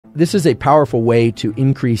This is a powerful way to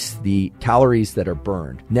increase the calories that are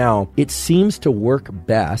burned. Now, it seems to work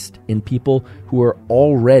best in people who are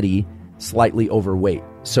already slightly overweight.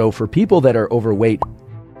 So for people that are overweight,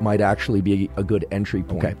 might actually be a good entry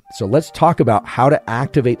point. Okay, so let's talk about how to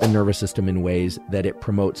activate the nervous system in ways that it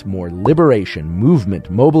promotes more liberation, movement,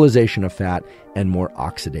 mobilization of fat, and more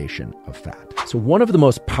oxidation of fat. So one of the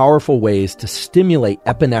most powerful ways to stimulate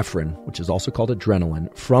epinephrine, which is also called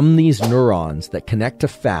adrenaline, from these neurons that connect to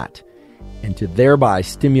fat and to thereby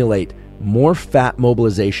stimulate more fat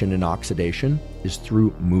mobilization and oxidation is through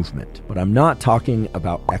movement. But I'm not talking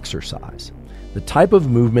about exercise. The type of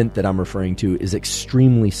movement that I'm referring to is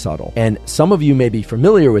extremely subtle. And some of you may be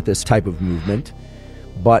familiar with this type of movement,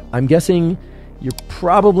 but I'm guessing you're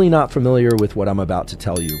probably not familiar with what I'm about to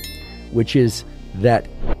tell you, which is that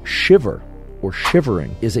shiver or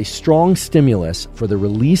shivering is a strong stimulus for the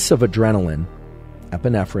release of adrenaline,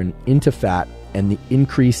 epinephrine, into fat and the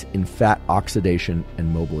increase in fat oxidation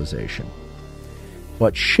and mobilization.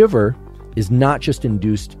 But shiver is not just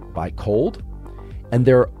induced by cold, and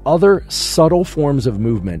there are other subtle forms of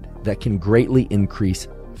movement that can greatly increase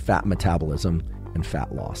fat metabolism and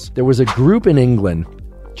fat loss. There was a group in England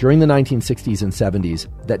during the 1960s and 70s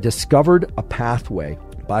that discovered a pathway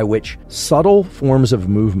by which subtle forms of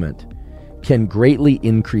movement can greatly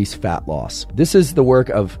increase fat loss. This is the work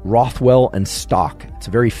of Rothwell and Stock. It's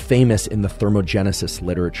very famous in the thermogenesis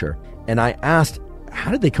literature. And I asked, how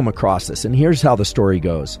did they come across this? And here's how the story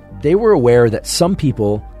goes. They were aware that some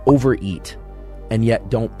people overeat and yet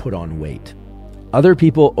don't put on weight. Other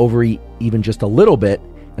people overeat even just a little bit,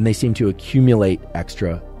 and they seem to accumulate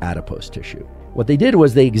extra adipose tissue. What they did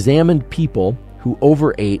was they examined people who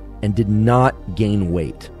overate and did not gain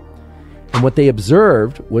weight. And what they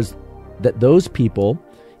observed was that those people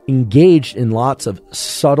engaged in lots of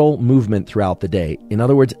subtle movement throughout the day. In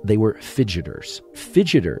other words, they were fidgeters.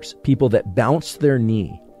 Fidgeters, people that bounce their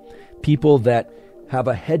knee, people that have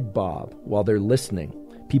a head bob while they're listening,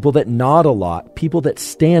 people that nod a lot, people that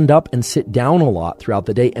stand up and sit down a lot throughout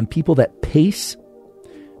the day, and people that pace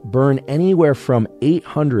burn anywhere from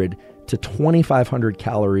 800 to 2,500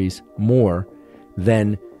 calories more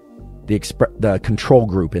than the control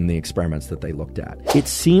group in the experiments that they looked at. It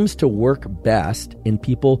seems to work best in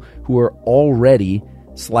people who are already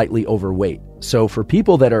slightly overweight. So for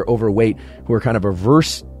people that are overweight, who are kind of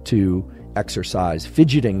averse to exercise,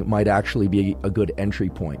 fidgeting might actually be a good entry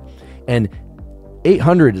point. And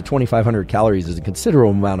 800 to 2,500 calories is a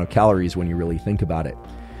considerable amount of calories when you really think about it.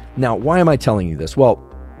 Now, why am I telling you this? Well,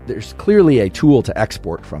 there's clearly a tool to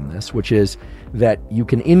export from this, which is that you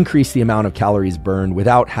can increase the amount of calories burned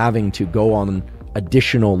without having to go on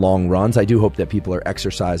additional long runs. I do hope that people are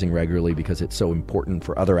exercising regularly because it's so important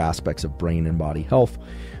for other aspects of brain and body health.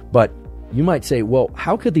 But you might say, well,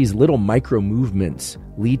 how could these little micro movements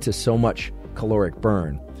lead to so much caloric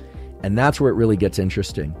burn? And that's where it really gets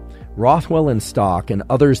interesting. Rothwell and Stock and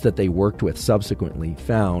others that they worked with subsequently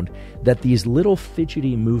found that these little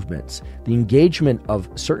fidgety movements, the engagement of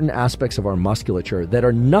certain aspects of our musculature that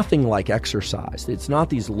are nothing like exercise, it's not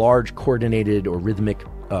these large coordinated or rhythmic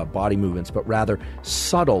body movements, but rather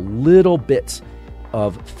subtle little bits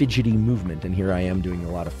of fidgety movement. And here I am doing a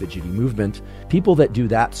lot of fidgety movement. People that do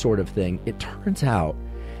that sort of thing, it turns out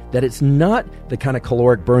that it's not the kind of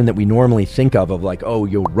caloric burn that we normally think of like, oh,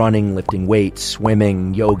 you're running, lifting weights,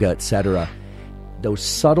 swimming, yoga, etc. Those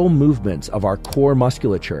subtle movements of our core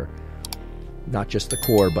musculature, not just the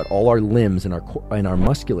core, but all our limbs and our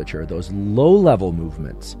musculature, those low-level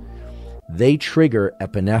movements, they trigger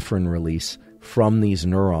epinephrine release from these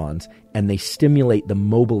neurons, and they stimulate the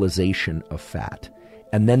mobilization of fat.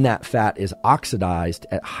 And then that fat is oxidized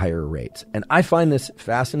at higher rates. And I find this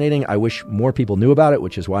fascinating. I wish more people knew about it,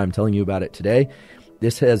 which is why I'm telling you about it today.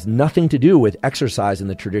 This has nothing to do with exercise in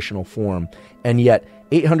the traditional form. And yet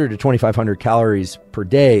 800 to 2,500 calories per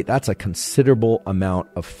day, that's a considerable amount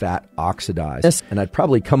of fat oxidized. And I'd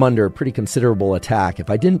probably come under a pretty considerable attack if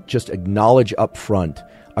I didn't just acknowledge up front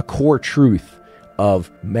a core truth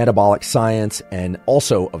of metabolic science and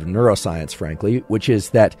also of neuroscience, frankly, which is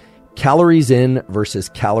that calories in versus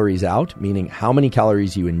calories out, meaning how many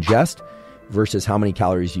calories you ingest versus how many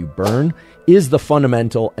calories you burn, is the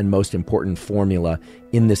fundamental and most important formula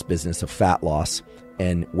in this business of fat loss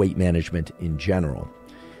and weight management in general.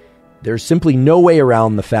 There's simply no way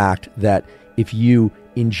around the fact that if you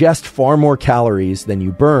ingest far more calories than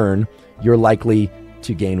you burn, you're likely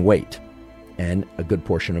to gain weight. And a good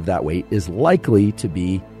portion of that weight is likely to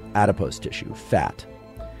be adipose tissue, fat.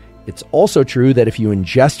 It's also true that if you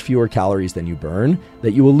ingest fewer calories than you burn,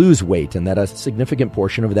 that you will lose weight, and that a significant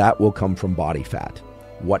portion of that will come from body fat.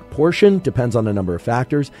 What portion depends on a number of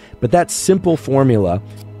factors, but that simple formula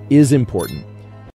is important.